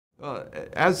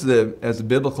As the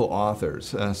biblical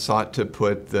authors sought to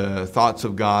put the thoughts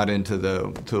of God into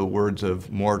the words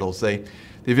of mortals, they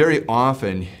very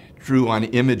often drew on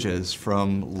images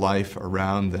from life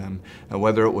around them,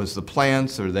 whether it was the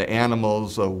plants or the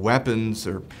animals, weapons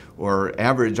or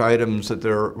average items that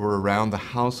were around the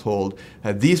household.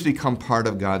 These become part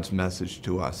of God's message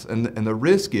to us. And the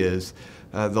risk is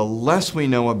the less we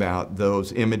know about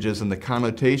those images and the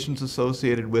connotations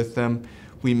associated with them,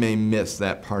 we may miss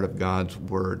that part of God's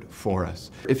word for us.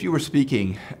 If you were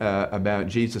speaking about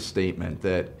Jesus' statement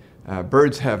that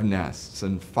birds have nests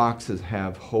and foxes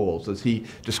have holes, as he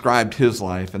described his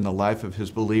life and the life of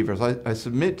his believers, I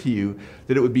submit to you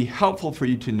that it would be helpful for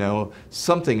you to know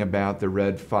something about the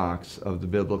red fox of the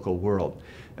biblical world.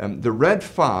 The red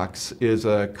fox is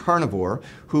a carnivore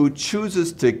who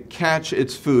chooses to catch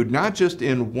its food not just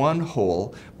in one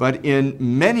hole, but in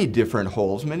many different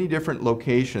holes, many different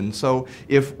locations. So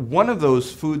if one of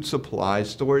those food supply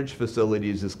storage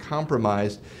facilities is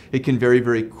compromised, it can very,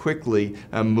 very quickly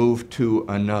move to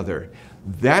another.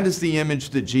 That is the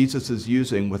image that Jesus is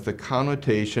using with the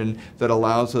connotation that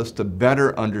allows us to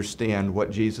better understand what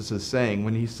Jesus is saying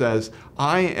when he says,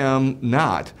 I am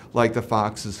not like the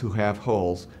foxes who have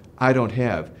holes. I don't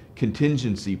have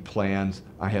contingency plans.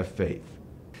 I have faith.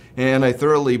 And I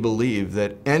thoroughly believe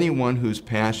that anyone who's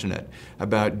passionate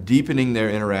about deepening their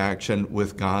interaction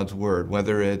with God's Word,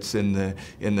 whether it's in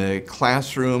the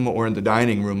classroom or in the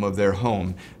dining room of their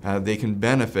home, they can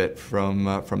benefit from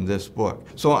this book.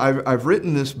 So I've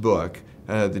written this book,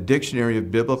 the Dictionary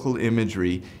of Biblical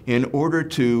Imagery, in order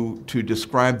to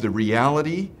describe the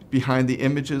reality behind the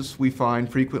images we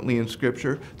find frequently in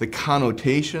Scripture, the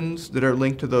connotations that are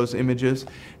linked to those images,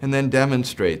 and then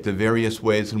demonstrate the various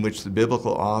ways in which the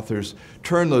biblical authors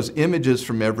turn those images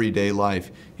from everyday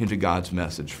life into God's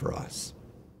message for us.